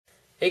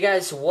Hey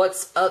guys,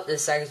 what's up?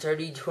 This is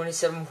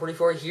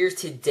Sagittary2744 here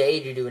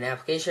today to do an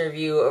application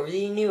review over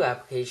the new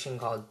application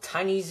called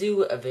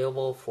TinyZoo,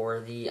 available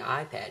for the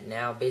iPad.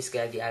 Now,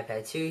 basically I have the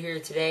iPad 2 here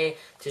today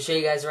to show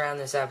you guys around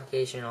this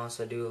application and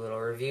also do a little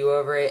review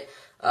over it.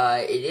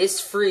 It is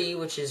free,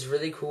 which is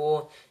really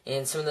cool,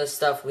 and some of the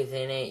stuff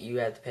within it you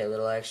have to pay a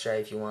little extra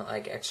if you want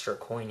like extra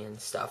coin and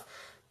stuff.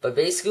 But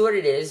basically what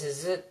it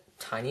is a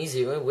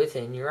TinyZoo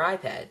within your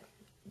iPad.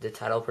 The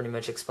title pretty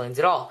much explains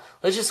it all.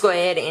 Let's just go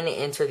ahead and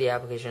enter the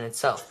application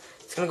itself.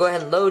 It's going to go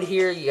ahead and load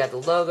here. You got the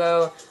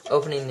logo,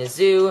 opening the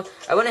zoo.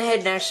 I went ahead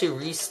and actually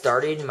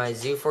restarted my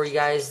zoo for you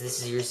guys.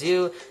 This is your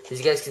zoo. As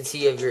you guys can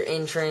see, you have your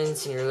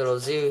entrance and your little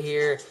zoo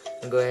here.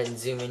 I'm going to go ahead and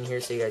zoom in here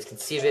so you guys can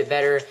see a bit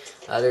better.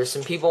 There's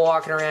some people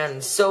walking around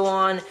and so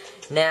on.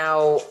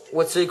 Now,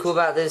 what's really cool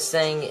about this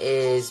thing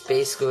is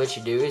basically what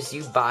you do is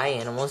you buy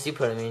animals, you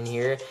put them in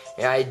here.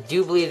 And I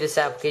do believe this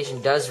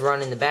application does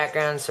run in the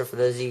background, so for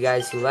those of you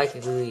guys who like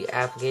the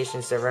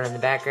applications that run in the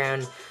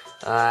background,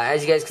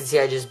 as you guys can see,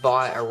 I just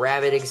bought a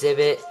rabbit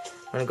exhibit.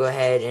 I'm going to go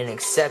ahead and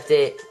accept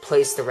it,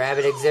 place the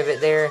rabbit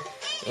exhibit there,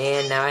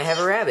 and now I have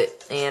a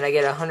rabbit. And I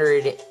get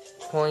 100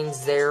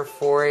 coins there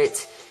for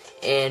it.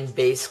 And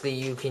basically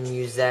you can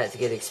use that to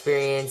get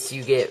experience.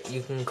 You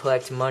can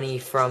collect money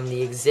from the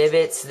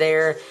exhibits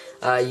there.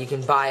 You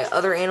can buy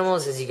other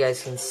animals, as you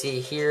guys can see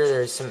here.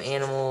 There's some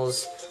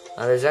animals.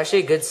 There's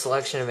actually a good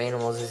selection of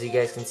animals, as you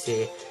guys can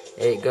see.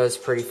 It goes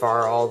pretty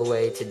far all the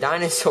way to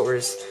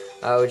dinosaurs,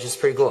 which is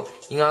pretty cool.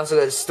 You can also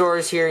go to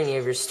stores here, and you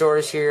have your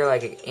stores here,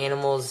 like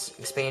animals,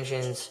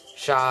 expansions,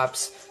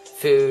 shops,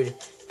 food,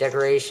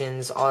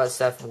 decorations, all that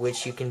stuff,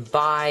 which you can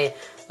buy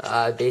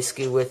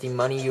basically with the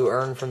money you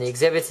earn from the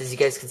exhibits. As you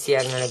guys can see,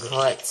 I'm going to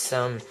collect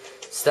some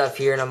stuff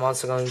here, and I'm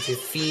also going to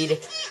feed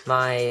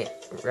my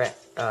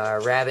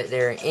rabbit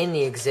there in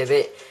the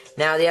exhibit.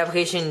 Now, the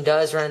application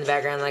does run in the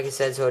background, like I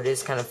said, so it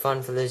is kind of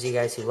fun for those of you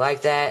guys who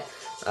like that.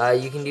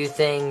 You can do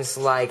things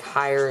like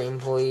hire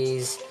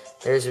employees.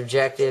 There's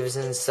objectives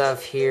and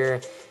stuff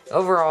here.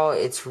 Overall,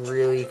 it's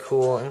really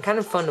cool and kind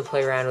of fun to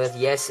play around with.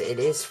 Yes, it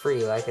is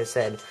free, like I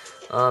said.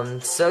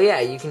 So yeah,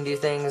 you can do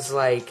things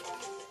like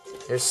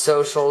there's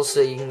socials,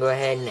 so you can go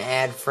ahead and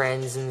add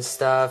friends and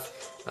stuff.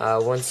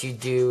 Once you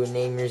do,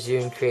 name your zoo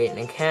and create an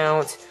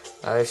account.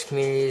 There's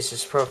communities,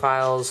 there's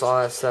profiles,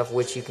 all that stuff,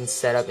 which you can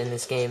set up in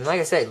this game.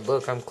 Like I said,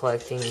 look, I'm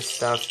collecting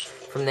stuff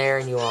from there,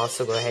 and you will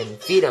also go ahead and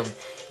feed them.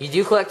 You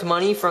do collect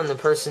money from the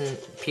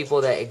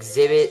people that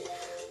exhibit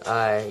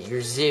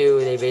your zoo.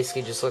 They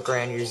basically just look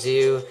around your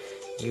zoo.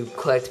 You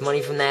collect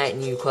money from that,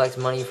 and you collect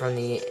money from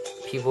the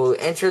people who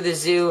enter the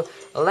zoo,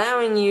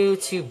 allowing you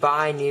to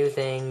buy new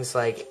things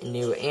like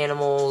new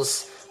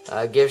animals,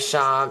 gift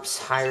shops,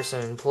 hire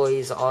some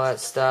employees, all that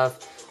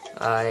stuff.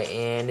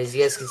 And as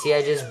you guys can see,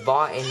 I just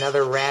bought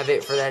another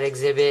rabbit for that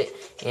exhibit,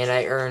 and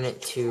I earn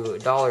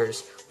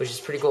 $2, which is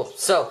pretty cool.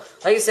 So,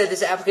 like I said,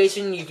 this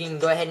application, you can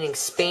go ahead and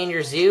expand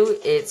your zoo.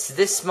 It's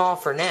this small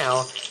for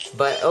now,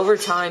 but over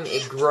time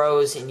it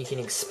grows and you can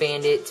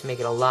expand it to make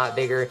it a lot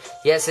bigger.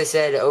 Yes, I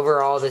said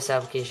overall this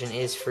application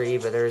is free,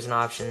 but there's an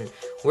option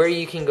where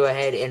you can go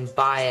ahead and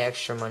buy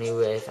extra money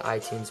with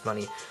iTunes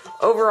money.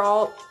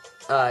 Overall,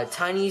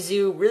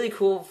 TinyZoo, really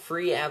cool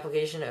free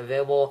application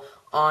available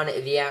on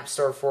the App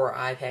Store for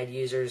iPad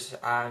users.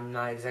 I'm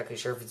not exactly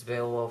sure if it's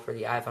available for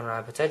the iPhone or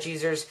iPod Touch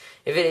users.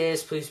 If it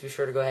is, please be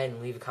sure to go ahead and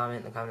leave a comment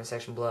in the comment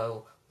section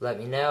below. Let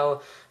me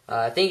know.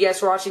 Thank you guys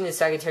for watching. This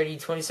is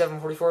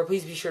Sagittary2744.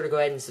 Please be sure to go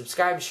ahead and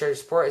subscribe, share your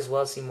support, as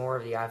well as see more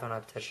of the iPhone,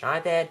 iPod Touch,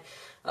 and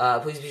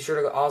iPad. Please be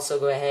sure to also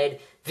go ahead,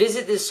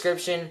 visit the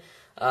description.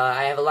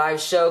 I have a live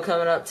show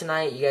coming up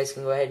tonight. You guys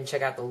can go ahead and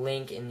check out the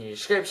link in the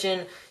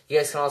description. You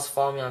guys can also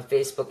follow me on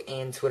Facebook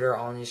and Twitter,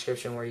 all in the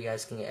description, where you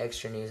guys can get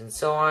extra news and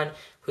so on.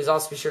 Please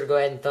also be sure to go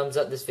ahead and thumbs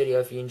up this video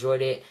if you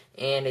enjoyed it.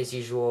 And as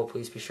usual,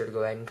 please be sure to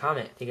go ahead and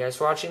comment. Thank you guys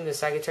for watching.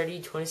 This is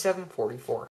Sagittary2744.